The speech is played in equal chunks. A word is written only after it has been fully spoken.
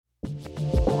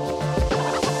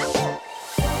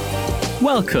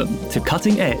Welcome to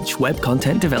Cutting Edge Web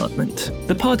Content Development,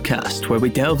 the podcast where we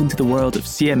delve into the world of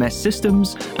CMS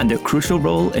systems and their crucial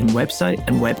role in website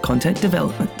and web content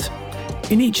development.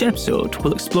 In each episode,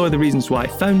 we'll explore the reasons why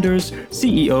founders,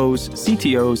 CEOs,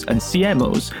 CTOs, and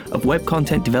CMOs of web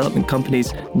content development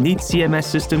companies need CMS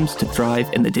systems to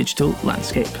thrive in the digital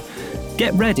landscape.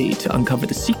 Get ready to uncover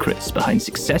the secrets behind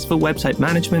successful website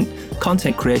management,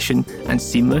 content creation, and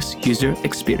seamless user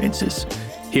experiences.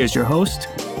 Here's your host,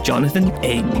 Jonathan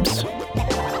Ames.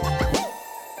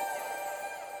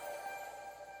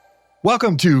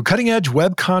 Welcome to Cutting Edge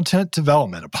Web Content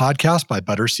Development, a podcast by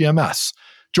Butter CMS.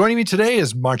 Joining me today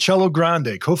is Marcello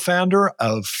Grande, co-founder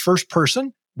of First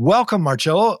Person. Welcome,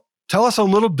 Marcello. Tell us a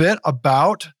little bit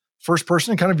about First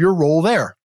Person and kind of your role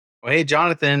there. Well, hey,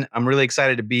 Jonathan, I'm really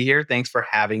excited to be here. Thanks for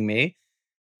having me.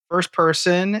 First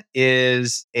Person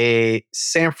is a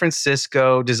San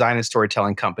Francisco design and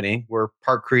storytelling company. We're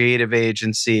part creative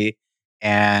agency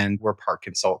and we're part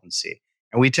consultancy.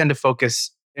 And we tend to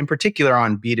focus in particular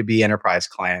on B2B enterprise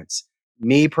clients.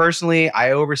 Me personally,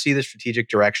 I oversee the strategic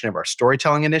direction of our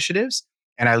storytelling initiatives,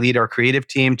 and I lead our creative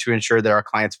team to ensure that our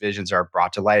clients' visions are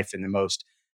brought to life in the most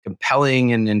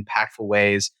compelling and impactful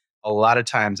ways. A lot of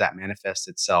times that manifests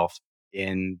itself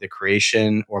in the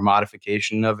creation or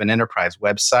modification of an enterprise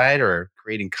website or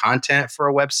creating content for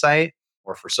a website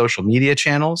or for social media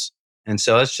channels. And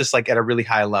so it's just like at a really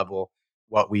high level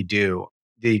what we do.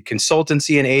 The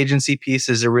consultancy and agency piece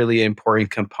is a really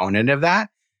important component of that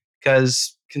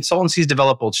because consultancies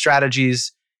develop old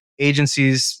strategies.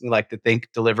 Agencies, we like to think,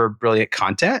 deliver brilliant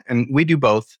content, and we do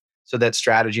both so that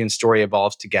strategy and story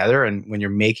evolves together. And when you're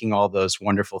making all those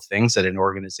wonderful things that an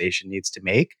organization needs to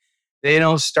make, they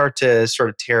don't start to sort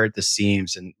of tear at the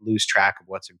seams and lose track of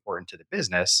what's important to the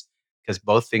business because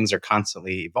both things are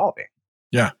constantly evolving.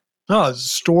 Yeah. No,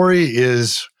 story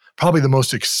is probably the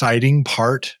most exciting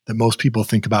part that most people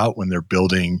think about when they're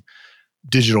building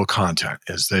digital content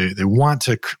is they want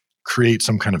to create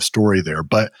some kind of story there.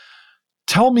 But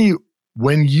tell me,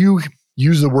 when you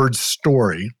use the word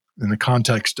story in the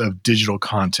context of digital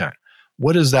content,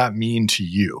 what does that mean to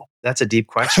you? That's a deep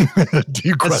question.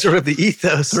 That's sort of the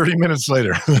ethos. 30 minutes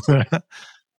later.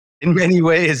 In many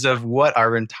ways of what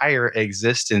our entire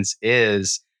existence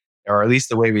is, or at least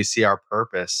the way we see our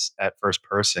purpose at First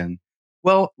Person.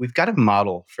 Well, we've got a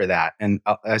model for that. And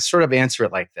I sort of answer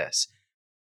it like this.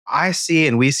 I see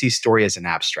and we see story as an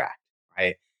abstract,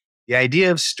 right? The idea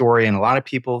of story, and a lot of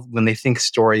people, when they think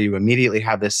story, you immediately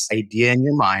have this idea in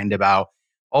your mind about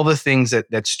all the things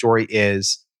that story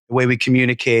is, the way we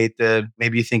communicate,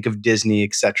 maybe you think of Disney,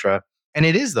 etc. And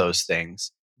it is those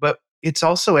things, but it's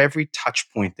also every touch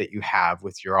point that you have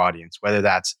with your audience, whether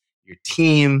that's your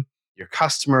team, your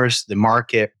customers, the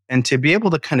market, and to be able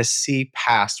to kind of see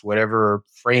past whatever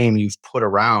frame you've put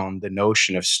around the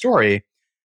notion of story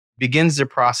begins the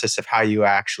process of how you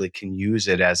actually can use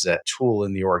it as a tool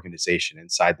in the organization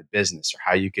inside the business, or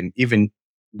how you can even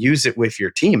use it with your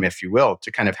team, if you will, to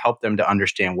kind of help them to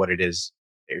understand what it is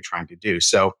that you're trying to do.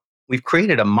 So we've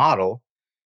created a model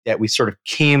that we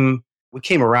came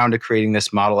around to creating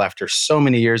this model after so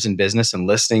many years in business and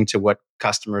listening to what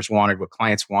customers wanted, what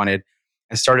clients wanted,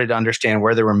 and started to understand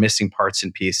where there were missing parts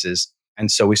and pieces. And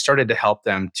so we started to help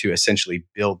them to essentially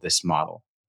build this model.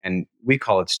 And we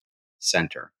call it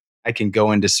Center. I can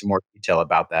go into some more detail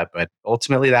about that, but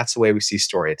ultimately that's the way we see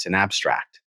story. It's an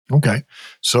abstract. Okay.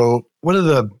 So what are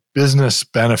the business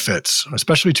benefits,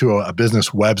 especially to a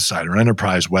business website or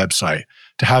enterprise website,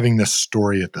 to having this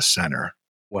story at the center?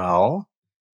 Well,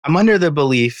 I'm under the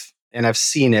belief, and I've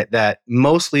seen it, that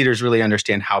most leaders really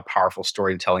understand how powerful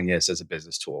storytelling is as a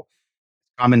business tool.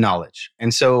 Common knowledge.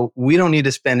 And so we don't need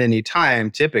to spend any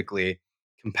time typically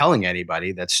compelling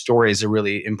anybody that story is a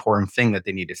really important thing that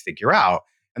they need to figure out.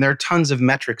 And there are tons of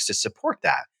metrics to support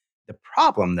that. The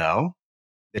problem, though,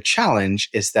 the challenge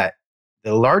is that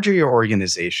the larger your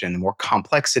organization, the more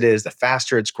complex it is, the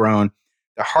faster it's grown,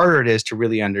 the harder it is to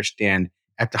really understand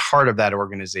at the heart of that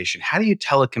organization. How do you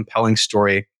tell a compelling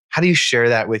story? How do you share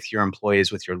that with your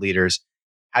employees, with your leaders?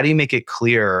 How do you make it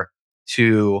clear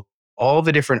to all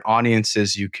the different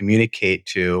audiences you communicate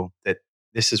to that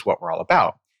this is what we're all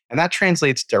about? And that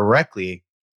translates directly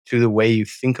to the way you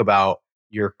think about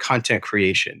your content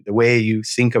creation, the way you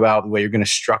think about the way you're going to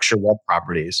structure web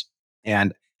properties.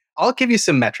 And I'll give you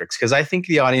some metrics because I think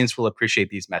the audience will appreciate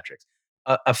these metrics.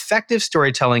 Effective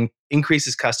storytelling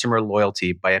increases customer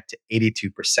loyalty by up to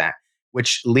 82%,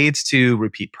 which leads to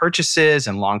repeat purchases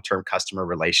and long-term customer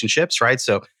relationships, right?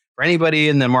 So for anybody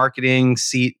in the marketing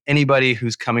seat, anybody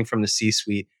who's coming from the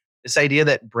C-suite, this idea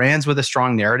that brands with a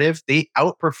strong narrative, they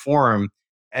outperform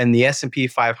and the S&P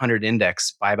 500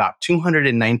 index by about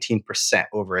 219%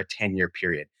 over a 10-year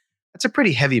period. That's a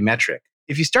pretty heavy metric.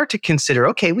 If you start to consider,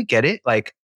 okay, we get it.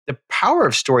 Like the power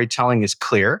of storytelling is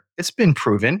clear. It's been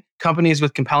proven. Companies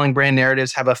with compelling brand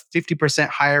narratives have a 50%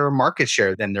 higher market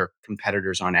share than their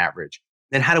competitors on average.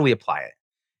 Then how do we apply it?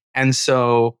 And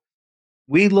so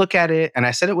we look at it, and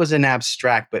I said it was an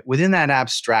abstract, but within that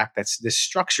abstract, this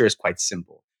structure is quite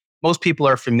simple. Most people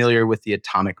are familiar with the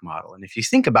atomic model. And if you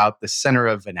think about the center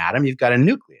of an atom, you've got a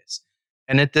nucleus.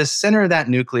 And at the center of that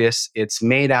nucleus, it's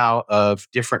made out of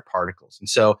different particles. And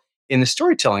so in the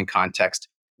storytelling context,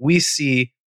 we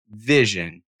see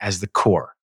vision as the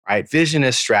core, right? Vision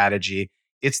as strategy.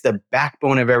 It's the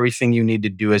backbone of everything you need to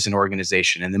do as an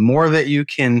organization. And the more that you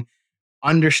can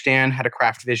understand how to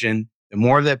craft vision, the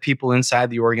more that people inside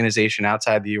the organization,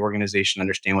 outside the organization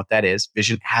understand what that is.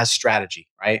 Vision as strategy,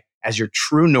 right? As your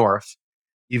true north,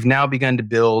 you've now begun to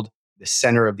build the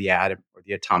center of the atom or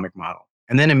the atomic model.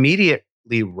 And then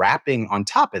immediately wrapping on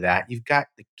top of that, you've got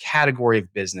the category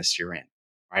of business you're in,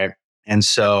 right? And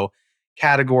so,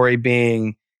 category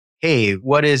being, hey,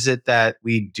 what is it that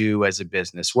we do as a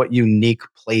business? What unique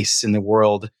place in the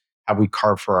world have we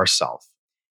carved for ourselves?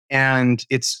 And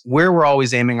it's where we're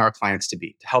always aiming our clients to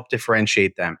be, to help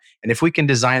differentiate them. And if we can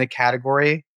design a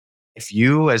category, if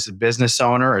you as a business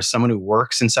owner or someone who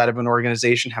works inside of an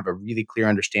organization have a really clear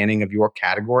understanding of your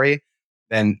category,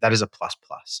 then that is a plus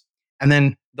plus. And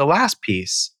then the last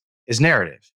piece is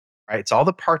narrative, right? It's all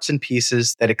the parts and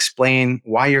pieces that explain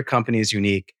why your company is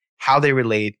unique, how they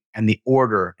relate, and the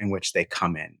order in which they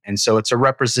come in. And so it's a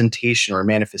representation or a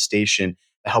manifestation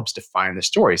that helps define the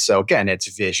story. So again, it's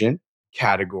vision,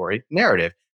 category,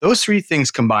 narrative. Those three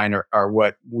things combined are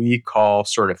what we call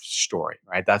sort of story,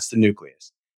 right? That's the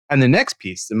nucleus. And the next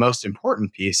piece, the most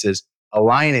important piece, is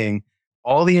aligning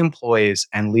all the employees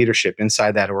and leadership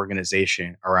inside that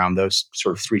organization around those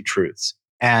sort of three truths.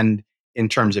 And in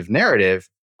terms of narrative,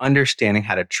 understanding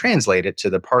how to translate it to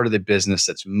the part of the business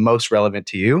that's most relevant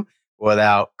to you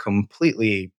without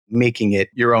completely making it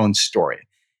your own story.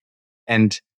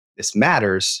 And this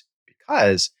matters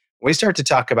because when we start to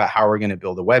talk about how we're going to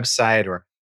build a website or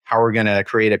how we're going to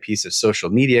create a piece of social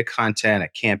media content, a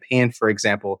campaign, for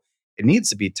example, it needs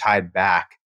to be tied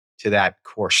back to that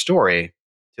core story,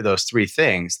 to those three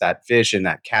things, that vision,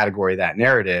 that category, that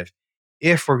narrative,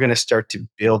 if we're going to start to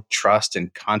build trust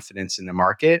and confidence in the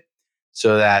market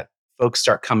so that folks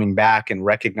start coming back and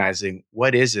recognizing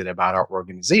what is it about our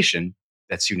organization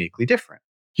that's uniquely different.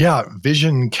 Yeah,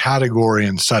 vision, category,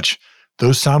 and such,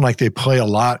 those sound like they play a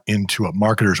lot into what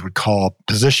marketers would call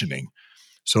positioning.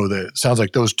 So it sounds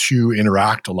like those two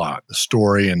interact a lot, the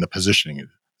story and the positioning.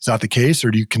 Is that the case,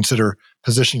 or do you consider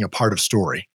positioning a part of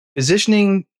story?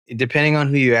 Positioning, depending on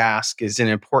who you ask, is an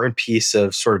important piece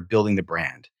of sort of building the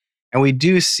brand. And we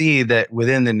do see that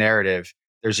within the narrative,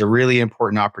 there's a really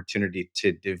important opportunity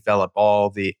to develop all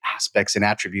the aspects and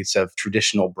attributes of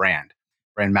traditional brand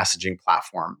messaging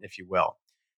platform, if you will.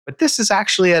 But this is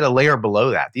actually at a layer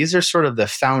below that. These are sort of the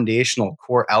foundational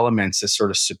core elements that sort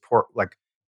of support, like,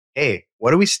 hey, what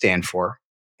do we stand for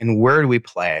and where do we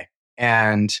play?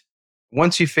 And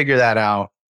once you figure that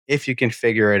out, if you can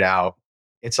figure it out,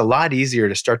 it's a lot easier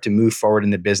to start to move forward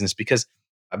in the business because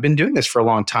I've been doing this for a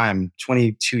long time,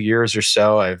 22 years or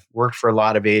so. I've worked for a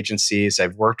lot of agencies.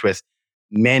 I've worked with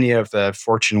many of the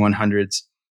Fortune 100s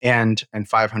and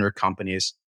 500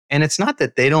 companies. And it's not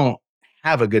that they don't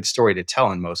have a good story to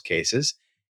tell in most cases.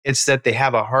 It's that they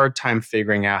have a hard time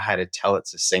figuring out how to tell it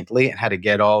succinctly and how to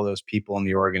get all those people in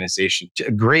the organization to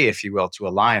agree, if you will, to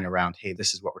align around, hey,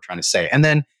 this is what we're trying to say. And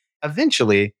then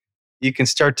eventually you can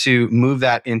start to move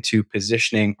that into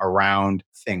positioning around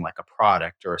thing like a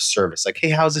product or a service. Like, hey,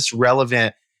 how is this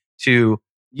relevant to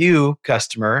you,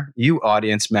 customer, you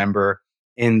audience member,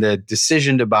 in the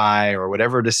decision to buy or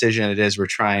whatever decision it is we're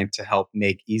trying to help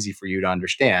make easy for you to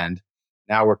understand?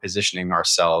 Now we're positioning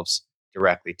ourselves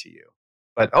directly to you.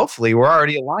 But hopefully we're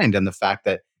already aligned on the fact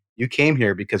that you came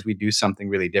here because we do something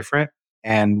really different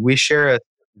and we share a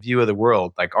view of the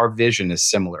world. Like our vision is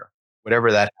similar,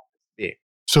 whatever that happens to be.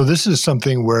 So this is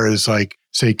something whereas like,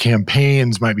 say,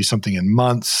 campaigns might be something in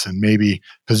months and maybe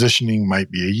positioning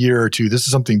might be a year or two. This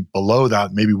is something below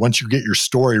that. Maybe once you get your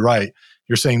story right,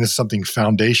 you're saying this is something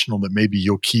foundational that maybe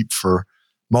you'll keep for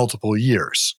multiple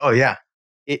years. Oh, yeah.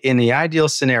 In the ideal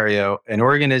scenario, an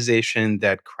organization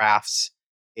that crafts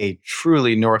a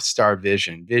truly North Star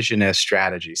vision as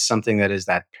strategy, something that is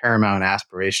that paramount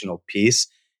aspirational piece,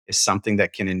 is something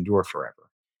that can endure forever.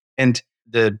 And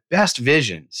the best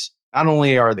visions, not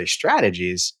only are they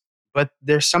strategies, but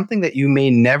they're something that you may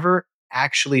never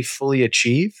actually fully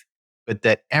achieve, but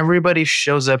that everybody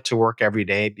shows up to work every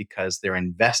day because they're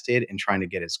invested in trying to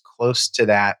get as close to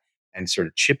that and sort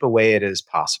of chip away at it as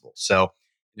possible. So,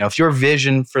 if your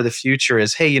vision for the future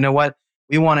is, hey, you know what?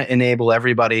 We want to enable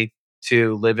everybody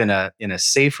to live in a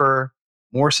safer,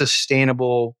 more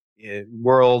sustainable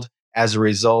world as a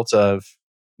result of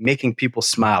making people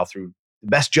smile through the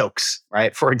best jokes,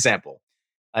 right? For example,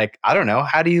 like, I don't know,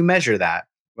 how do you measure that?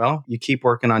 Well, you keep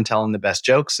working on telling the best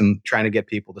jokes and trying to get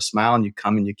people to smile, and you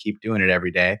come and you keep doing it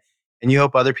every day. And you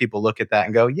hope other people look at that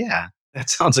and go, yeah, that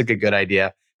sounds like a good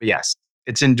idea. But yes,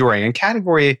 it's enduring. And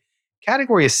category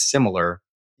is similar.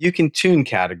 You can tune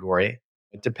category.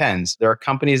 It depends. There are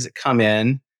companies that come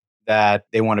in that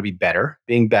they want to be better.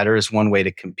 Being better is one way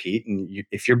to compete. And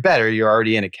if you're better, you're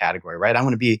already in a category, right? I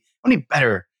want to be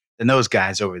better than those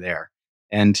guys over there.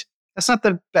 And that's not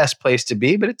the best place to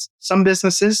be, but it's some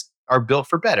businesses are built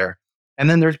for better. And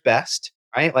then there's best,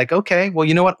 right? Like, okay, well,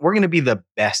 you know what? We're going to be the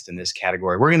best in this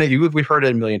category. We've heard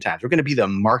it a million times. We're going to be the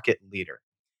market leader.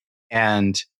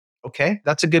 And okay,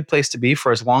 that's a good place to be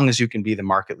for as long as you can be the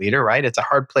market leader, right? It's a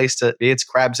hard place to be. It's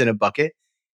crabs in a bucket.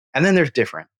 And then there's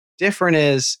different. Different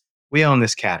is we own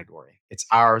this category. It's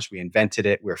ours. We invented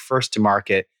it. We're first to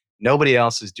market. Nobody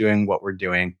else is doing what we're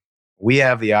doing. We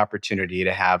have the opportunity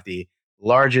to have the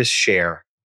largest share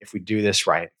if we do this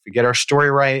right. If we get our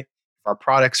story right, if our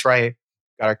products right,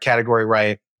 got our category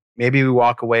right, maybe we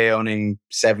walk away owning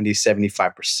 70,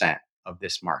 75% of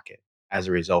this market as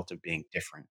a result of being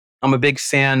different. I'm a big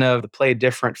fan of the Play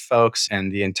Different folks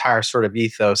and the entire sort of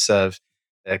ethos of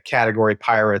the category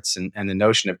pirates and the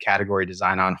notion of category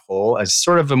design on whole as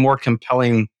sort of a more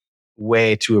compelling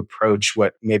way to approach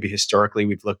what maybe historically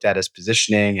we've looked at as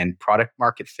positioning and product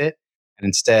market fit. And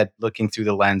instead looking through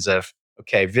the lens of,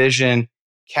 okay, vision,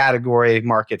 category,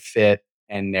 market fit,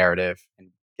 and narrative, and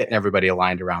getting everybody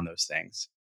aligned around those things.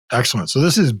 Excellent. So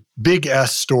this is big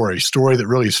S story that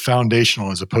really is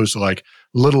foundational as opposed to like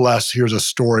little s, here's a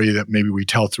story that maybe we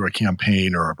tell through a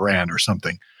campaign or a brand or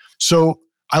something. So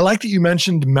I like that you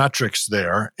mentioned metrics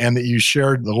there and that you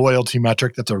shared the loyalty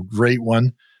metric. That's a great one.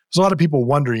 There's a lot of people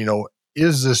wonder,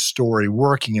 is this story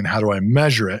working and how do I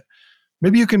measure it?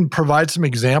 Maybe you can provide some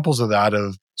examples of that,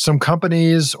 of some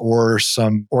companies or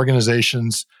some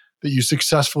organizations that you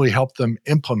successfully helped them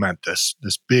implement this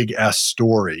big S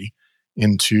story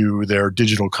into their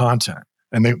digital content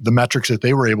and the metrics that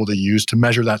they were able to use to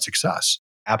measure that success.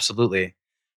 Absolutely.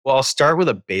 Well, I'll start with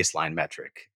a baseline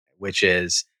metric, which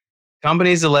is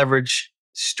companies that leverage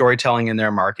storytelling in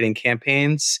their marketing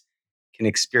campaigns can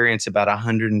experience about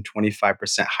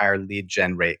 125% higher lead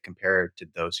gen rate compared to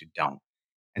those who don't.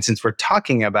 And since we're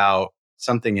talking about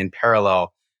something in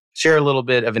parallel, share a little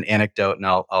bit of an anecdote, and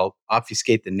I'll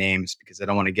obfuscate the names because I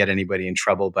don't want to get anybody in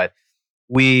trouble. But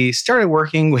we started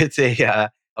working with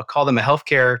I'll call them a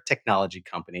healthcare technology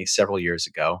company several years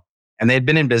ago. And they had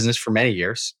been in business for many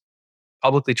years,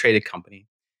 publicly traded company,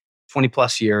 20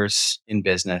 plus years in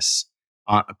business,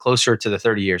 closer to the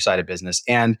 30-year side of business.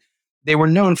 And they were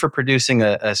known for producing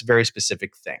a very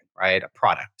specific thing, right? A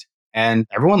product. And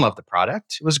everyone loved the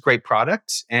product. It was a great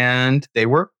product. And they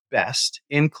were best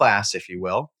in class, if you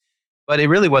will. But it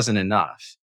really wasn't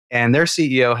enough. And their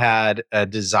CEO had a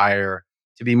desire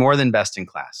to be more than best in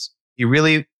class. He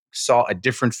really saw a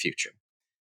different future.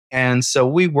 And so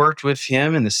we worked with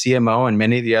him and the CMO and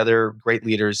many of the other great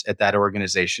leaders at that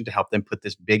organization to help them put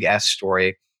this big S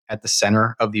story at the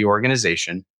center of the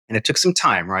organization. And it took some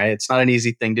time, right? It's not an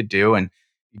easy thing to do. And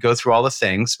you go through all the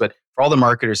things, but for all the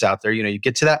marketers out there, you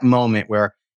get to that moment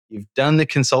where you've done the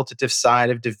consultative side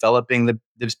of developing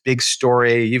this big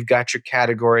story. You've got your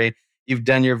category, you've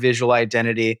done your visual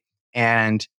identity,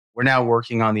 and we're now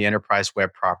working on the enterprise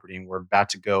web property. And we're about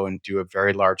to go and do a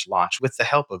very large launch with the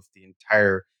help of the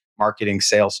entire marketing,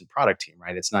 sales, and product team,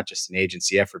 right? It's not just an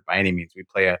agency effort by any means. We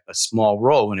play a small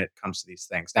role when it comes to these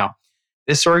things. Now,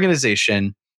 this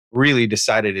organization really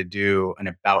decided to do an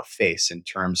about face in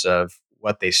terms of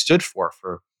what they stood for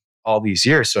all these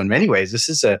years. So in many ways, this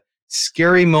is a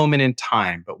scary moment in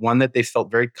time, but one that they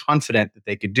felt very confident that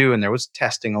they could do. And there was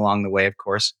testing along the way, of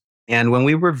course. And when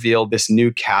we revealed this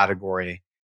new category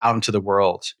out into the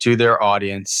world to their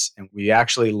audience, and we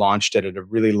actually launched it at a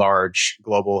really large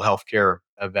global healthcare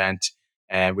event,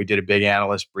 and we did a big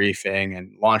analyst briefing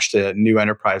and launched a new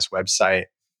enterprise website,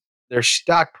 their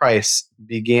stock price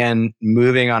began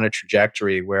moving on a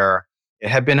trajectory where it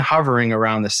had been hovering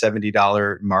around the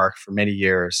 $70 mark for many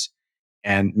years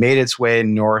and made its way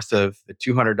north of the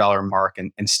 $200 mark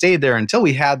and stayed there until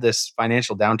we had this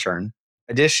financial downturn.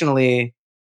 Additionally,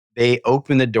 they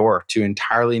opened the door to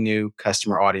entirely new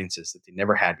customer audiences that they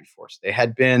never had before. So they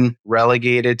had been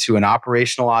relegated to an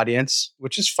operational audience,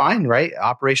 which is fine, right?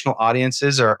 Operational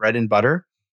audiences are bread and butter.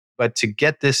 But to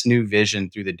get this new vision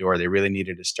through the door, they really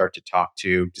needed to start to talk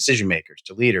to decision makers,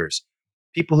 to leaders,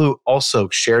 people who also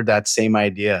shared that same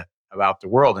idea about the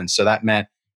world. And so that meant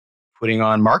putting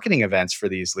on marketing events for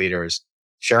these leaders,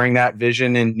 sharing that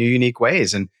vision in new, unique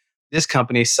ways. And this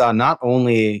company saw not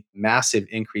only massive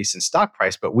increase in stock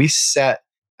price, but we set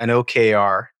an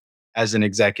OKR as an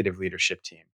executive leadership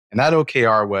team. And that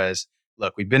OKR was,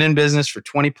 look, we've been in business for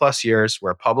 20 plus years.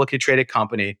 We're a publicly traded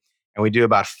company and we do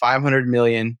about 500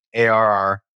 million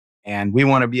ARR and we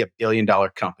want to be $1 billion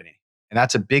company. And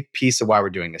that's a big piece of why we're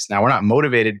doing this. Now, we're not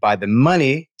motivated by the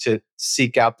money to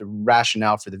seek out the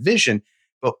rationale for the vision,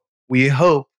 but we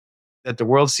hope that the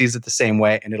world sees it the same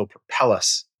way and it'll propel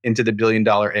us into the $1 billion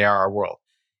ARR world.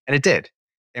 And it did.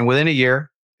 And within a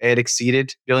year, it had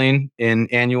exceeded billion in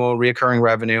annual recurring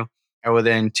revenue. And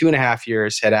within 2.5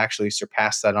 years, had actually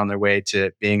surpassed that on their way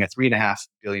to being a $3.5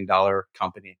 billion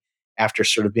company after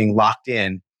sort of being locked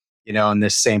in, in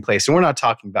this same place. And we're not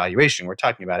talking valuation, we're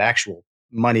talking about actual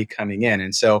money coming in.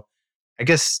 And so I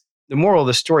guess the moral of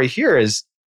the story here is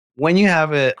when you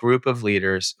have a group of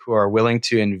leaders who are willing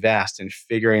to invest in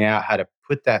figuring out how to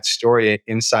put that story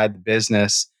inside the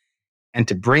business and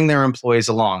to bring their employees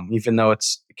along, even though it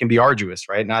can be arduous,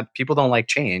 right? Not people don't like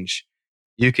change.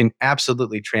 You can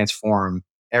absolutely transform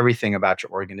everything about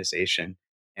your organization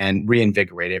and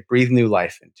reinvigorate it, breathe new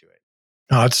life into it.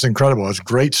 No, it's incredible. It's a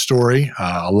great story.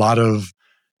 A lot of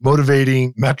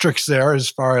motivating metrics there as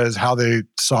far as how they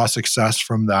saw success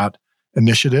from that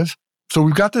initiative. So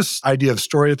we've got this idea of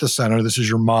story at the center. This is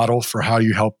your model for how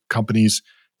you help companies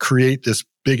create this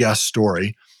big S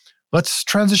story. Let's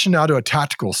transition now to a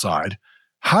tactical side.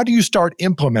 How do you start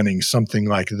implementing something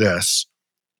like this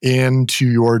into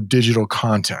your digital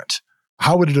content?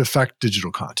 How would it affect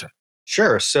digital content?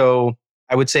 Sure. So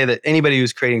I would say that anybody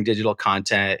who's creating digital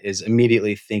content is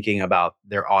immediately thinking about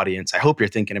their audience. I hope you're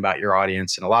thinking about your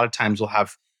audience. And a lot of times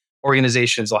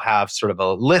organizations will have sort of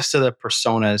a list of the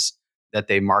personas that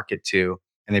they market to,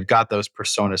 and they've got those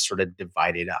personas sort of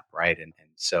divided up, right? And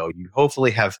so you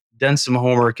hopefully have done some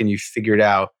homework and you figured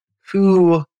out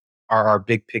who are our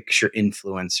big picture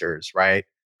influencers, right?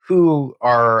 Who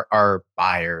are our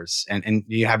buyers? And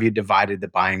you divided the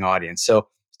buying audience. So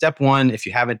step one, if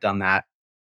you haven't done that,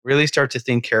 really start to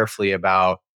think carefully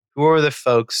about who are the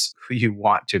folks who you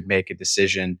want to make a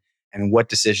decision and what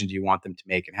decision do you want them to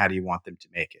make and how do you want them to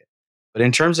make it. But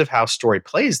in terms of how story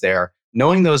plays there,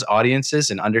 knowing those audiences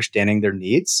and understanding their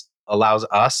needs allows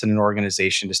us and an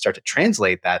organization to start to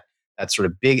translate that sort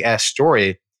of big S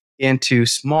story into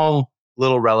small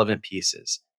little relevant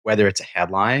pieces, whether it's a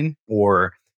headline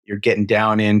or you're getting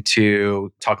down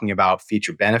into talking about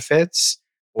feature benefits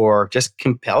or just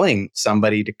compelling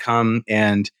somebody to come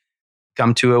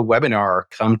to a webinar or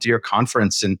come to your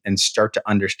conference and start to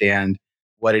understand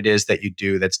what it is that you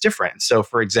do that's different. So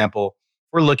for example,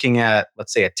 we're looking at,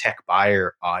 let's say, a tech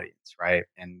buyer audience, right?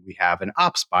 And we have an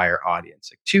ops buyer audience,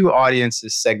 like two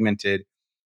audiences segmented.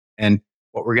 And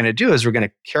what we're going to do is we're going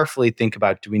to carefully think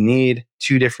about, do we need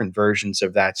two different versions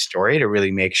of that story to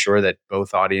really make sure that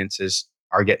both audiences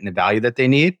are getting the value that they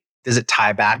need? Does it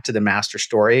tie back to the master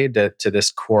story, to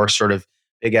this core sort of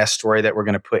big S story that we're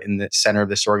going to put in the center of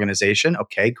this organization?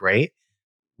 Okay, great.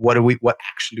 What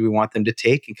action do we want them to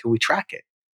take? And can we track it?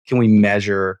 Can we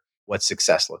measure what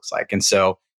success looks like? And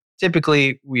so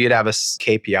typically we'd have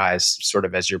KPIs sort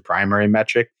of as your primary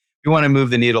metric. We want to move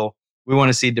the needle. We want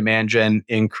to see demand gen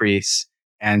increase.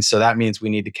 And so that means we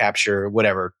need to capture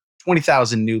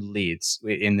 20,000 new leads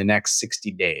in the next 60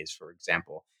 days, for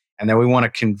example. And then we want to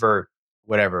convert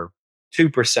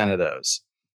 2% of those.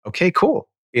 Okay, cool.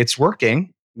 It's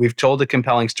working. We've told a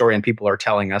compelling story and people are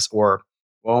telling us, or,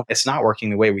 well, it's not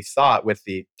working the way we thought with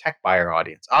the tech buyer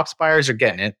audience. Ops buyers are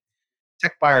getting it.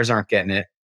 Tech buyers aren't getting it.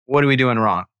 What are we doing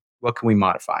wrong? What can we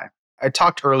modify? I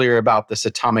talked earlier about this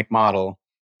atomic model,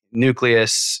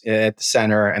 nucleus at the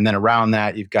center, and then around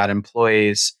that, you've got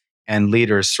employees and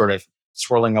leaders sort of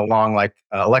swirling along like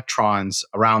electrons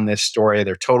around this story.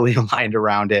 They're totally aligned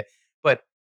around it. But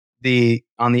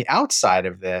on the outside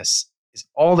of this is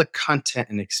all the content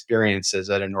and experiences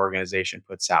that an organization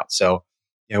puts out. So,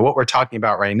 what we're talking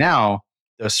about right now,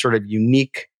 those sort of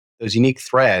unique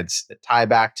threads that tie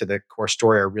back to the core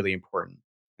story are really important.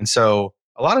 And so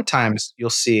a lot of times you'll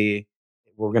see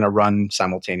we're going to run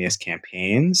simultaneous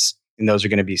campaigns, and those are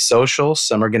going to be social.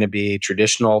 Some are going to be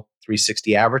traditional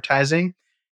 360 advertising.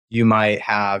 You might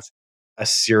have a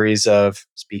series of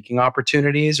speaking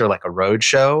opportunities or like a road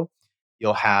show.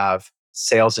 You'll have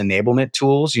sales enablement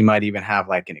tools. You might even have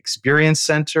like an experience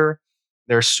center.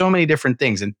 There are so many different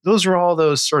things. And those are all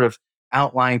those sort of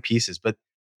outlying pieces. But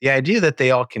the idea that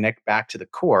they all connect back to the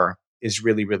core is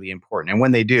really, really important. And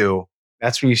when they do,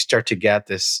 that's when you start to get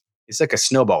this, it's like a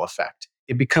snowball effect.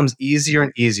 It becomes easier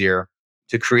and easier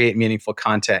to create meaningful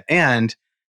content and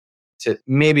to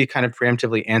maybe kind of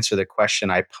preemptively answer the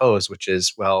question I pose, which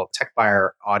is, well, tech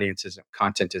buyer audience isn't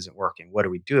content isn't working. What do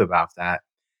we do about that?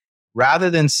 Rather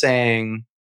than saying,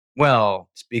 well,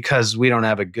 it's because we don't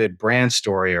have a good brand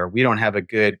story or we don't have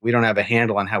a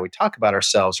handle on how we talk about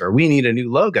ourselves or we need a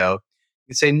new logo.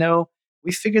 You say, no,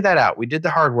 we figured that out. We did the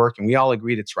hard work and we all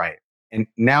agreed it's right. And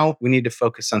now we need to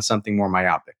focus on something more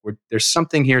myopic. There's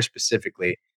something here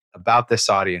specifically about this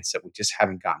audience that we just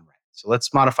haven't gotten right. So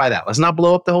let's modify that. Let's not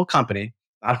blow up the whole company.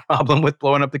 Not a problem with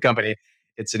blowing up the company.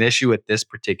 It's an issue with this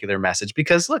particular message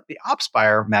because look, the ops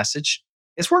buyer message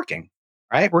is working,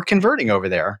 right? We're converting over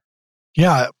there.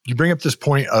 Yeah, you bring up this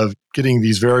point of getting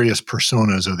these various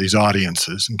personas or these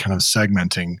audiences and kind of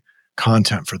segmenting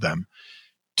content for them.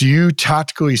 Do you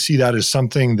tactically see that as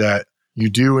something that you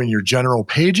do in your general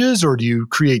pages, or do you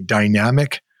create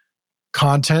dynamic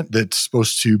content that's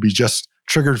supposed to be just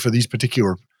triggered for these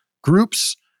particular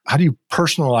groups? How do you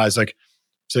personalize, like,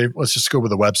 say, let's just go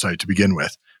with a website to begin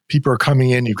with. People are coming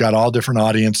in, you've got all different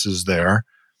audiences there.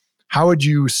 How would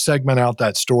you segment out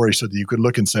that story so that you could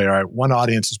look and say, all right, one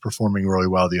audience is performing really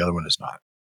well, the other one is not?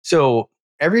 So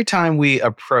every time we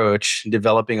approach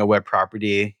developing a web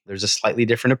property, there's a slightly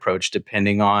different approach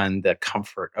depending on the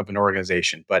comfort of an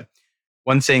organization. But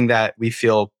one thing that we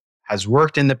feel has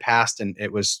worked in the past, and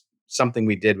it was something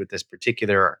we did with this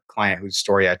particular client whose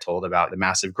story I told about the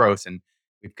massive growth, and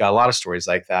we've got a lot of stories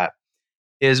like that,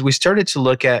 is we started to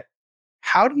look at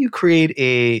how do you create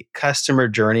a customer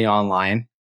journey online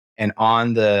and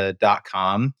on the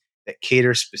 .com that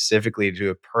caters specifically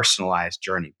to a personalized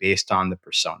journey based on the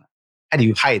persona? How do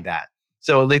you hide that?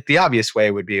 So like the obvious way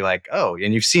would be like, oh,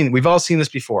 and we've all seen this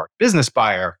before, business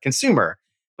buyer, consumer,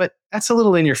 but that's a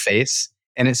little in your face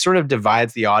and it sort of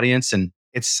divides the audience and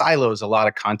it silos a lot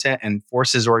of content and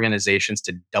forces organizations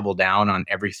to double down on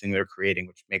everything they're creating,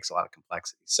 which makes a lot of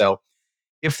complexity. So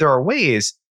if there are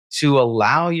ways to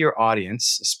allow your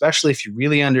audience, especially if you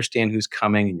really understand who's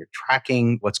coming and you're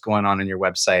tracking what's going on in your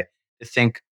website, to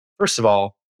think, first of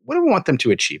all, what do we want them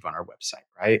to achieve on our website,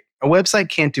 right? A website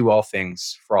can't do all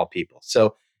things for all people.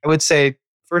 So I would say,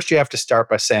 first, you have to start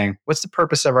by saying, what's the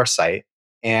purpose of our site?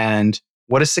 And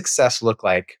what does success look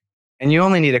like? And you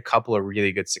only need a couple of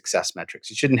really good success metrics.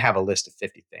 You shouldn't have a list of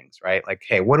 50 things, right? Like,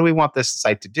 hey, what do we want this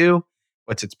site to do?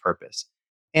 What's its purpose?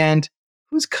 And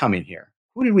who's coming here?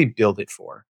 Who did we build it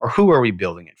for? Or who are we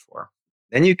building it for?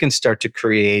 Then you can start to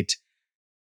create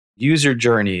user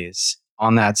journeys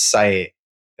on that site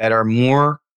that are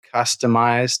more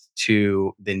customized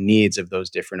to the needs of those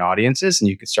different audiences. And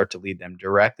you can start to lead them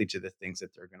directly to the things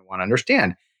that they're going to want to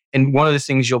understand. And one of the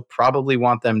things you'll probably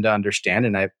want them to understand,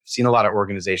 and I've seen a lot of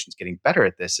organizations getting better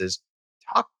at this, is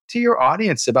talk to your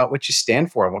audience about what you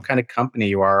stand for and what kind of company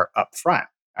you are up front.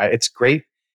 Right? It's great,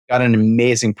 got an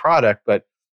amazing product, but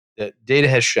the data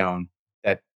has shown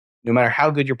that no matter how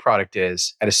good your product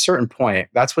is, at a certain point,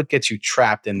 that's what gets you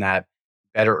trapped in that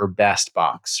better or best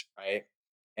box, right?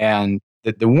 And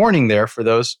the warning there for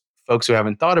those folks who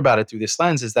haven't thought about it through this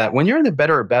lens is that when you're in the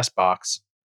better or best box,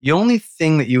 the only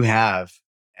thing that you have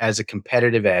as a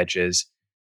competitive edge is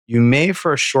you may,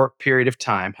 for a short period of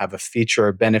time, have a feature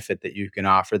or benefit that you can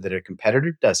offer that a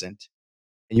competitor doesn't,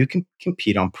 and you can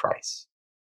compete on price.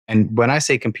 And when I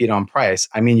say compete on price,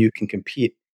 I mean you can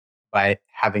compete by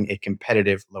having a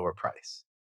competitive lower price.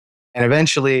 And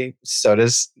eventually, so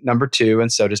does number two,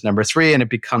 and so does number three, and it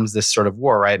becomes this sort of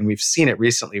war, right? And we've seen it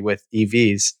recently with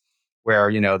EVs,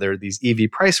 where there are these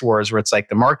EV price wars, where it's like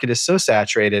the market is so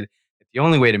saturated that the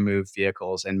only way to move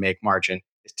vehicles and make margin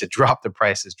is to drop the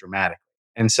prices dramatically.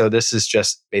 And so this is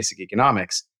just basic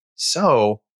economics.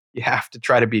 So you have to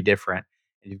try to be different,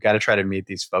 and you've got to try to meet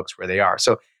these folks where they are.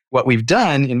 So what we've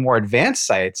done in more advanced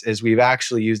sites is we've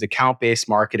actually used account-based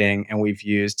marketing, and we've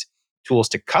used tools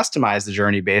to customize the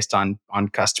journey based on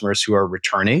customers who are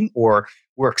returning or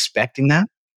we're expecting them.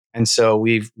 And so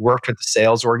we've worked with the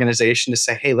sales organization to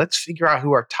say, hey, let's figure out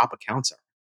who our top accounts are,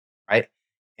 right?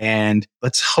 And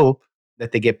let's hope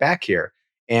that they get back here.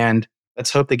 And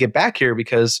let's hope they get back here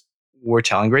because we're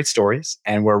telling great stories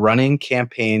and we're running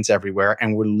campaigns everywhere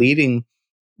and we're leading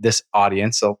this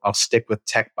audience. So I'll stick with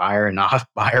tech buyer and not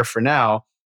buyer for now.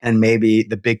 And maybe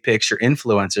the big picture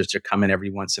influencers are coming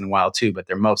every once in a while too, but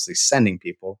they're mostly sending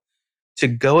people to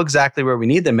go exactly where we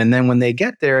need them. And then when they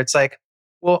get there, it's like,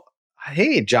 well,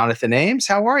 hey, Jonathan Ames,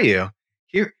 how are you?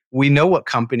 we know what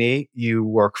company you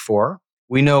work for,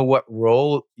 we know what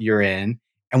role you're in,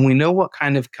 and we know what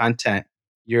kind of content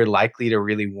you're likely to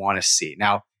really want to see.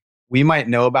 Now, we might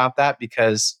know about that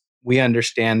because we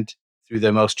understand through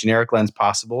the most generic lens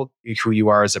possible who you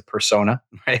are as a persona,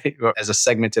 right? Or as a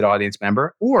segmented audience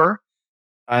member, or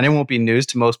and it won't be news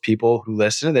to most people who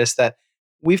listen to this that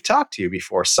we've talked to you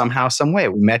before somehow, some way.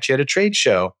 We met you at a trade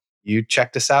show. You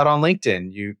checked us out on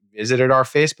LinkedIn. You visited our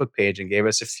Facebook page and gave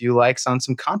us a few likes on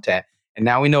some content. And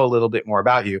now we know a little bit more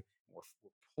about you. We're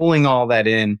pulling all that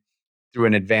in through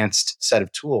an advanced set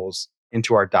of tools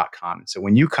into our .com. So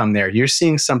when you come there, you're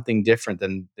seeing something different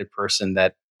than the person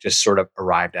that just sort of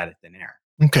arrived at it thin air.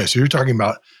 Okay, so you're talking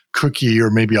about cookie or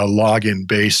maybe a login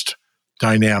based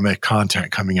dynamic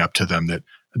content coming up to them that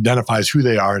identifies who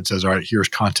they are and says, all right, here's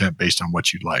content based on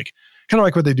what you'd like. Kind of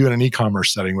like what they do in an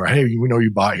e-commerce setting where, hey, we know you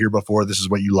bought here before. This is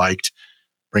what you liked.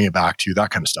 Bring it back to you, that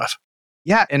kind of stuff.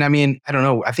 Yeah. And I mean, I don't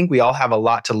know. I think we all have a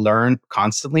lot to learn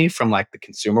constantly from like the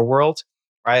consumer world,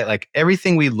 right? Like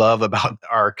everything we love about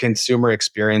our consumer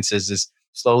experiences is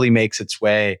slowly makes its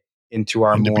way into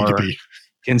our Into more B2B.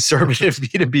 conservative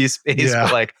B2B space. Yeah.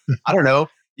 But like, I don't know,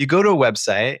 you go to a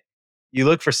website, you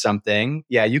look for something.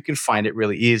 Yeah, you can find it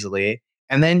really easily.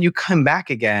 And then you come back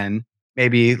again,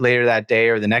 maybe later that day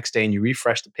or the next day, and you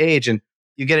refresh the page and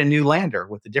you get a new lander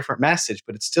with a different message,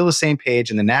 but it's still the same page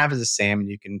and the nav is the same and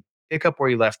you can pick up where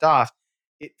you left off.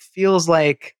 It feels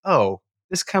like, oh,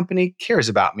 this company cares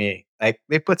about me. Like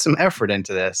they put some effort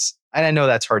into this. And I know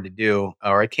that's hard to do,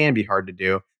 or it can be hard to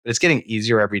do, but it's getting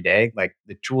easier every day. Like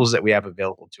the tools that we have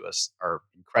available to us are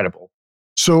incredible.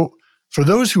 So for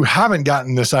those who haven't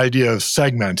gotten this idea of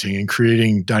segmenting and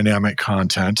creating dynamic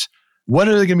content, what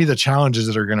are going to be the challenges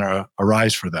that are going to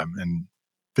arise for them in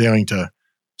failing to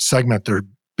segment their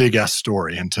big S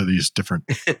story into these different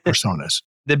personas?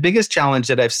 The biggest challenge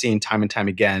that I've seen time and time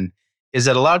again is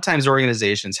that a lot of times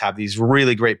organizations have these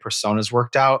really great personas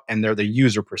worked out and they're the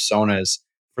user personas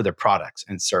for their products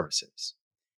and services.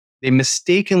 They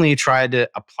mistakenly try to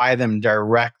apply them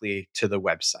directly to the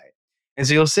website. And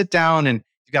so you'll sit down and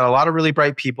you've got a lot of really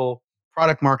bright people,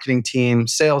 product marketing team,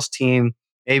 sales team,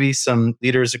 maybe some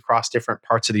leaders across different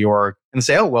parts of the org and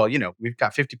say, oh, well, we've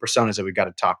got 50 personas that we've got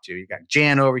to talk to. You got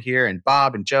Jan over here and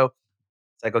Bob and Joe.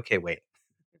 It's like, okay, wait,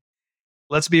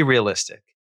 let's be realistic.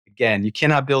 Again, you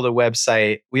cannot build a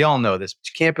website. We all know this, but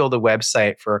you can't build a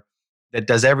website that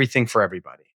does everything for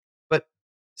everybody. But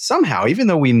somehow, even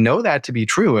though we know that to be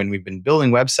true, and we've been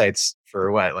building websites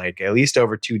for at least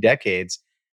over 2 decades,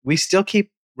 we still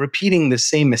keep repeating the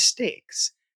same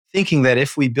mistakes, thinking that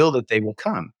if we build it, they will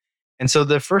come. And so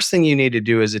the first thing you need to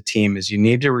do as a team is you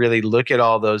need to really look at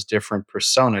all those different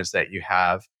personas that you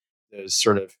have, those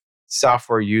sort of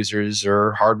software users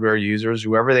or hardware users,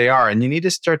 whoever they are, and you need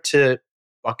to start to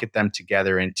bucket them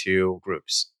together into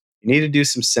groups. You need to do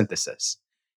some synthesis.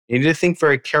 You need to think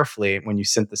very carefully when you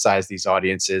synthesize these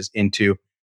audiences into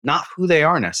not who they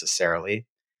are necessarily,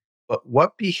 but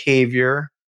what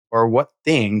behavior or what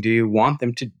thing do you want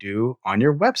them to do on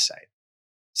your website?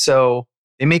 So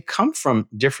they may come from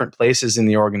different places in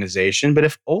the organization, but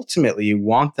if ultimately you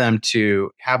want them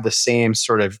to have the same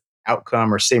sort of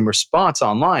outcome or same response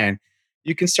online,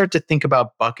 you can start to think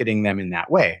about bucketing them in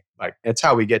that way. Like that's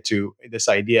how we get to this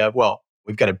idea of, well,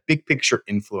 we've got a big picture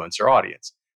influencer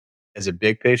audience. Is a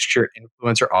big picture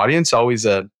influencer audience always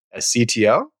a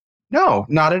CTO? No,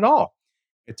 not at all.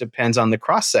 It depends on the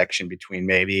cross section between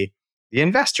maybe the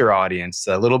investor audience,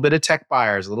 a little bit of tech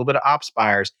buyers, a little bit of ops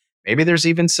buyers. Maybe there's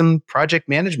even some project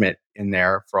management in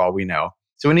there for all we know.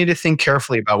 So we need to think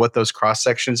carefully about what those cross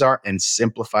sections are and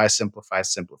simplify, simplify,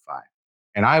 simplify.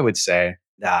 And I would say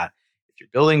that if you're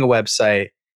building a website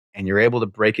and you're able to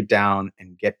break it down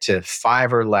and get to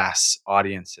 5 or less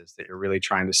audiences that you're really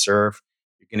trying to serve,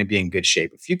 you're going to be in good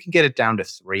shape. If you can get it down to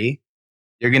 3,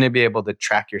 you're going to be able to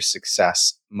track your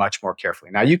success much more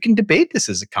carefully. Now, you can debate this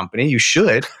as a company. You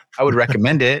should. I would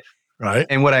recommend it. Right.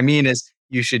 And what I mean is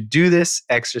you should do this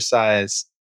exercise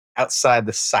outside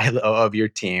the silo of your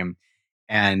team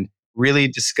and really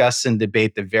discuss and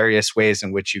debate the various ways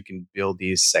in which you can build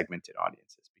these segmented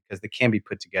audiences because they can be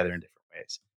put together in different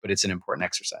ways, but it's an important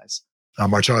exercise.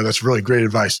 Marcello, that's really great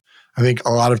advice. I think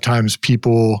a lot of times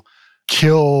people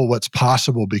kill what's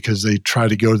possible because they try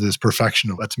to go to this perfection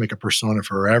of let's make a persona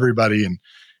for everybody and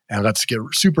let's get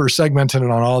super segmented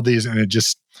on all of these. And it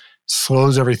just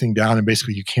slows everything down. And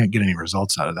basically you can't get any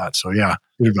results out of that. So yeah,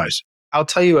 good advice. I'll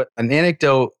tell you an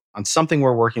anecdote on something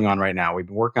we're working on right now. We've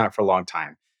been working on it for a long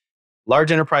time.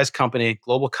 Large enterprise company,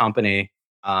 global company,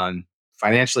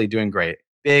 financially doing great.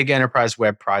 Big enterprise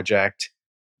web project.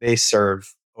 They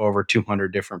serve over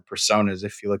 200 different personas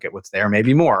if you look at what's there,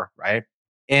 maybe more, right?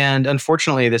 And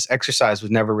unfortunately, this exercise was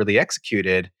never really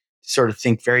executed to sort of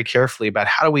think very carefully about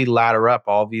how do we ladder up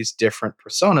all these different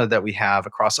persona that we have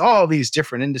across all these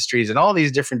different industries and all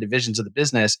these different divisions of the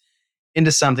business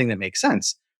into something that makes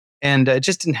sense. And it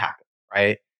just didn't happen,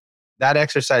 right? That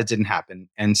exercise didn't happen.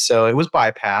 And so it was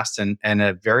bypassed, and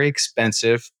a very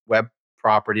expensive web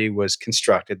property was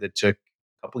constructed that took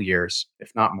a couple years,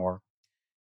 if not more.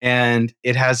 And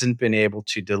it hasn't been able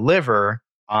to deliver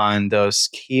on those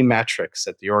key metrics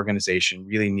that the organization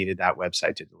really needed that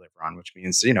website to deliver on, which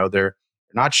means, they're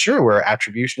not sure where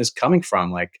attribution is coming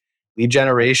from. Like lead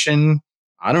generation,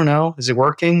 I don't know. Is it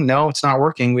working? No, it's not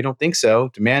working. We don't think so.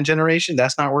 Demand generation,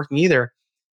 that's not working either.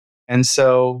 And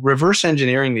so reverse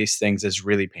engineering these things is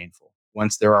really painful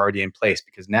once they're already in place,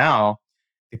 because now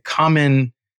the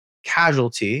common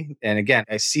casualty, and again,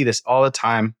 I see this all the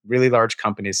time, really large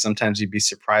companies, sometimes you'd be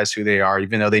surprised who they are,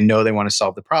 even though they know they want to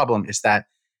solve the problem, is that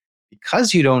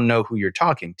because you don't know who you're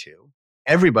talking to,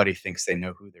 everybody thinks they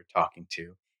know who they're talking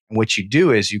to. And what you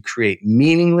do is you create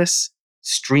meaningless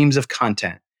streams of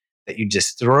content that you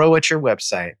just throw at your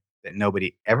website that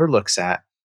nobody ever looks at.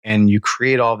 And you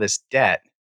create all this debt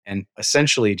and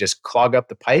essentially just clog up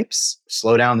the pipes,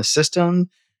 slow down the system,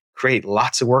 create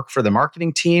lots of work for the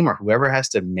marketing team or whoever has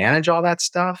to manage all that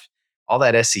stuff, all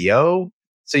that SEO.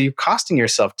 So you're costing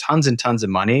yourself tons and tons of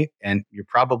money, and you're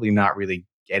probably not really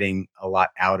getting a lot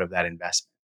out of that investment.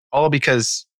 All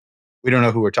because we don't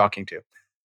know who we're talking to.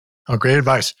 Oh, great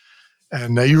advice.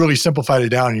 And you really simplified it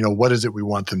down. What is it we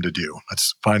want them to do?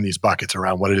 Let's find these buckets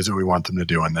around what it is that we want them to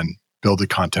do and then build the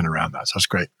content around that. So that's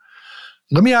great.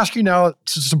 Let me ask you now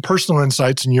some personal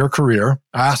insights in your career.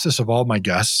 I ask this of all my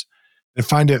guests and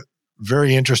find it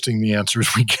very interesting, the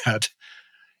answers we get.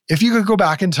 If you could go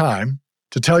back in time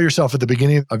to tell yourself at the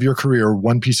beginning of your career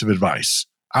one piece of advice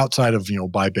outside of,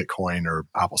 buy Bitcoin or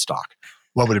Apple stock,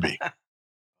 what would it be?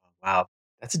 Wow.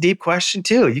 That's a deep question,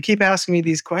 too. You keep asking me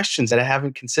these questions that I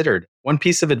haven't considered. One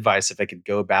piece of advice, if I could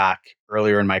go back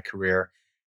earlier in my career,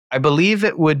 I believe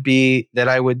it would be that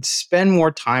I would spend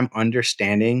more time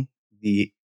understanding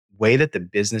the way that the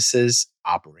businesses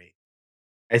operate.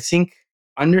 I think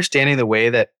understanding the way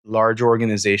that large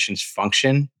organizations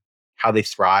function, how they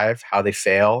thrive, how they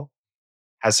fail,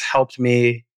 has helped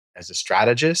me as a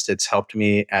strategist. It's helped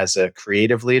me as a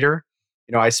creative leader.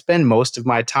 I spend most of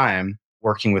my time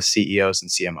working with CEOs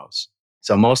and CMOs.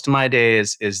 So most of my day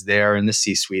is there in the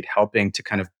C-suite helping to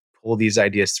kind of pull these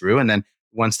ideas through. And then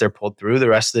once they're pulled through, the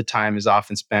rest of the time is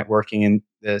often spent working in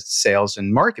the sales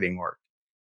and marketing work.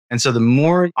 And so the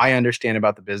more I understand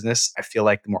about the business, I feel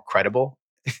like the more credible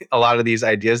a lot of these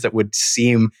ideas that would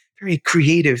seem very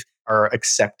creative are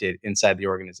accepted inside the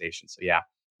organization. So yeah,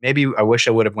 maybe I wish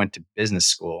I would have went to business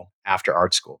school after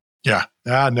art school. Yeah.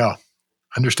 No,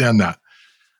 understand that.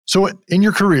 So in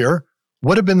your career,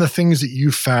 what have been the things that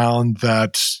you found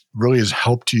that really has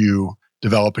helped you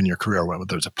develop in your career,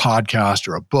 whether it's a podcast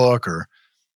or a book or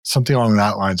something along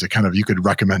that lines that kind of you could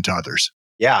recommend to others?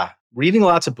 Yeah, reading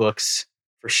lots of books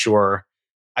for sure.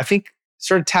 I think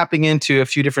sort of tapping into a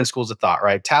few different schools of thought,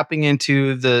 right? Tapping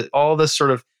into all the sort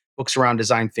of books around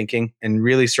design thinking and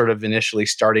really sort of initially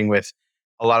starting with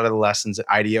a lot of the lessons that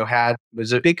IDEO had.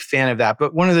 Was a big fan of that.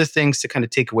 But one of the things to kind of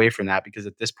take away from that, because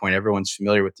at this point everyone's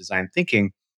familiar with design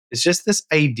thinking, is just this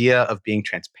idea of being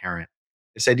transparent.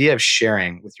 This idea of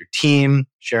sharing with your team,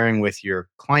 sharing with your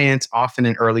clients, often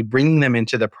and early, bringing them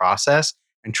into the process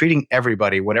and treating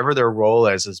everybody, whatever their role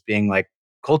is, as being like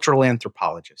cultural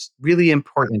anthropologists, really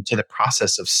important to the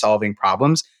process of solving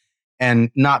problems, and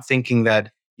not thinking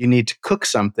that you need to cook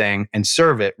something and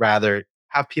serve it, rather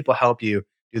have people help you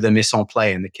do the mise en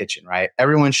place in the kitchen, right?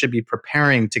 Everyone should be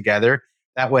preparing together.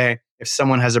 That way, if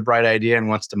someone has a bright idea and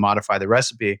wants to modify the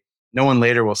recipe, no one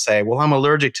later will say, well, I'm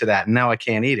allergic to that and now I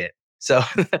can't eat it. So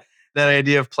that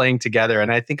idea of playing together.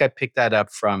 And I think I picked that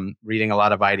up from reading a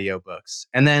lot of IDEO books.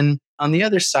 And then on the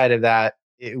other side of that,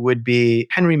 it would be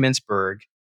Henry Mintzberg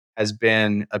has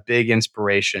been a big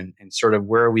inspiration in sort of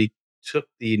where we took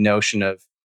the notion of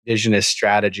vision as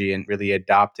strategy and really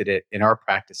adopted it in our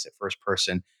practice at First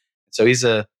Person. So he's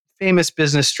a famous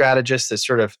business strategist that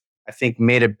sort of, I think,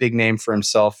 made a big name for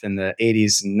himself in the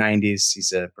 80s and 90s.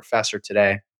 He's a professor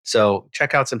today. So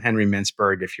check out some Henry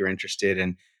Mintzberg if you're interested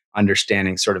in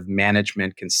understanding sort of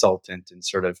management consultant and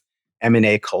sort of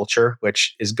M&A culture,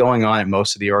 which is going on at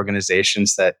most of the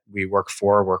organizations that we work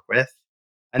with.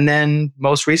 And then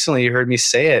most recently, you heard me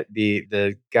say it,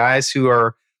 the guys who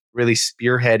are really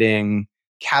spearheading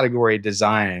category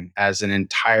design as an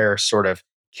entire sort of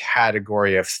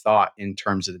category of thought in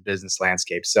terms of the business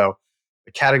landscape. So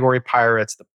the category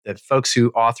pirates, the folks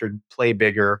who authored Play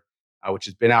Bigger, which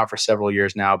has been out for several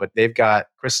years now. But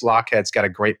Chris Lockhead's got a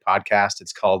great podcast.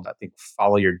 It's called, I think,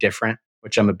 Follow Your Different,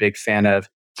 which I'm a big fan of.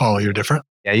 Follow Your Different.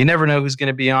 Yeah, you never know who's going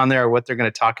to be on there or what they're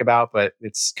going to talk about, but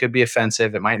it could be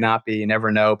offensive. It might not be. You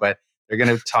never know, but they're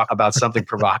going to talk about something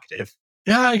provocative.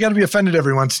 Yeah, you got to be offended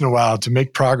every once in a while to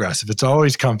make progress. If it's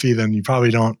always comfy, then you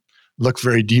probably don't look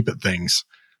very deep at things.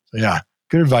 So yeah,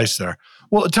 good advice there.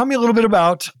 Well, tell me a little bit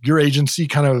about your agency,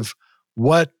 kind of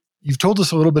what you've told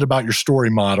us a little bit about your story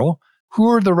model. Who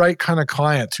are the right kind of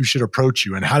clients who should approach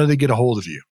you and how do they get a hold of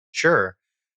you? Sure.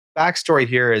 Backstory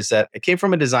here is that I came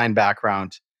from a design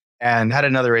background and had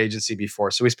another agency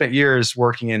before. So we spent years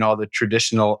working in all the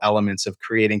traditional elements of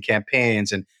creating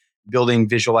campaigns and building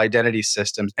visual identity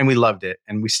systems. And we loved it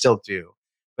and we still do.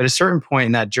 But at a certain point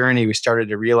in that journey, we started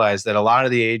to realize that a lot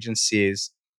of the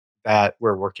agencies that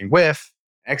we're working with,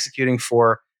 executing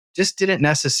for, just didn't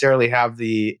necessarily have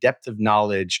the depth of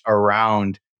knowledge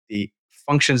around the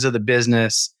functions of the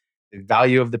business, the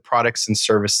value of the products and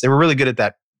service. They were really good at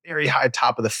that very high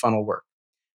top of the funnel work.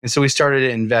 And so we started to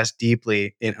invest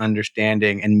deeply in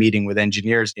understanding and meeting with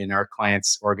engineers in our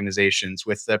clients' organizations,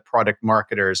 with the product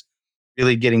marketers,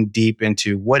 really getting deep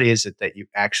into what is it that you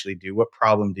actually do? What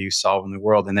problem do you solve in the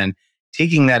world? And then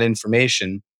taking that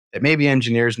information that maybe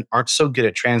engineers aren't so good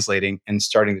at translating and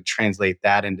starting to translate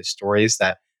that into stories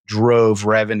that drove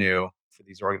revenue for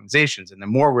these organizations. And the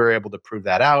more we were able to prove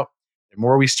that out, the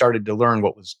more we started to learn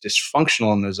what was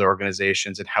dysfunctional in those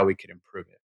organizations and how we could improve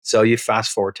it. So you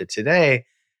fast forward to today,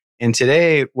 and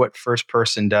today what First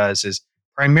Person does is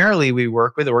primarily we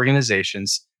work with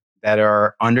organizations that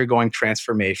are undergoing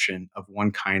transformation of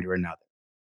one kind or another.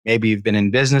 Maybe you've been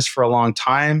in business for a long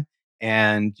time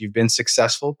and you've been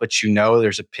successful, but you know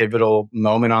there's a pivotal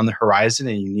moment on the horizon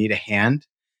and you need a hand.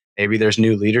 Maybe there's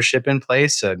new leadership in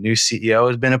place, a new CEO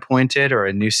has been appointed or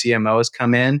a new CMO has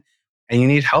come in, and you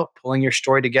need help pulling your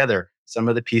story together. Some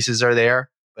of the pieces are there,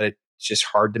 but it's just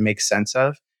hard to make sense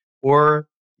of. Or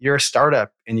you're a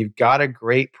startup and you've got a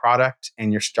great product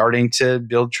and you're starting to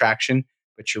build traction,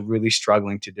 but you're really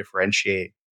struggling to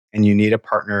differentiate. And you need a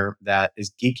partner that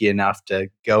is geeky enough to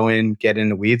go in, get in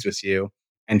the weeds with you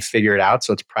and figure it out.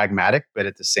 So it's pragmatic, but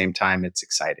at the same time, it's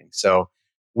exciting. So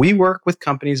we work with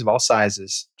companies of all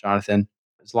sizes, Jonathan,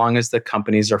 as long as the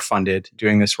companies are funded.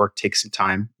 Doing this work takes some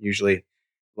time, usually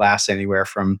lasts anywhere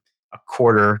from a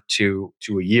quarter to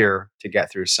a year to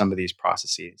get through some of these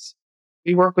processes.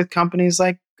 We work with companies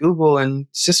like Google and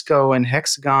Cisco and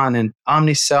Hexagon and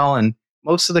Omnicell and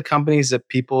most of the companies that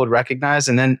people would recognize,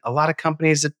 and then a lot of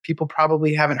companies that people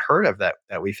probably haven't heard of that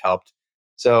we've helped.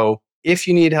 So if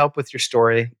you need help with your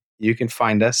story, you can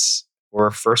find us.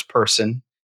 We're First Person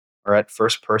or at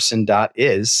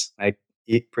firstperson.is.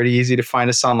 Pretty easy to find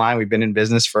us online. We've been in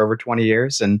business for over 20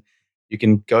 years, and you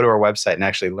can go to our website and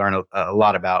actually learn a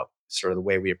lot about sort of the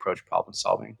way we approach problem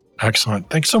solving. Excellent.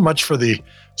 Thanks so much for the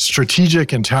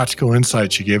strategic and tactical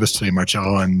insights you gave us today,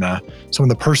 Marcello, and some of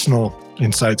the personal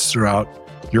insights throughout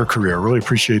your career. Really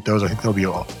appreciate those. I think they'll be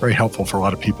very helpful for a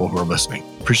lot of people who are listening.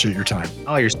 Appreciate your time.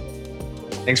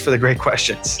 Thanks for the great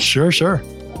questions. Sure.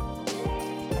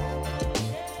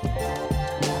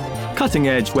 Cutting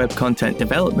Edge Web Content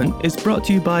Development is brought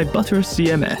to you by Butter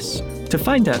CMS. To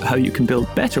find out how you can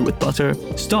build better with Butter,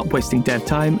 stop wasting dev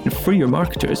time, and free your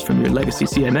marketers from your legacy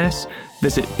CMS,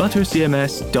 visit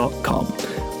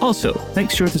buttercms.com. Also,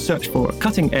 make sure to search for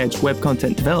Cutting Edge Web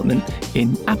Content Development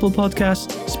in Apple Podcasts,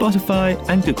 Spotify,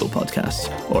 and Google Podcasts,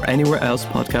 or anywhere else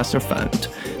podcasts are found.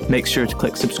 Make sure to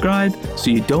click subscribe so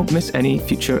you don't miss any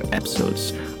future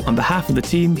episodes. On behalf of the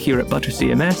team here at Butter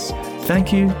CMS,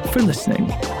 thank you for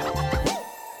listening.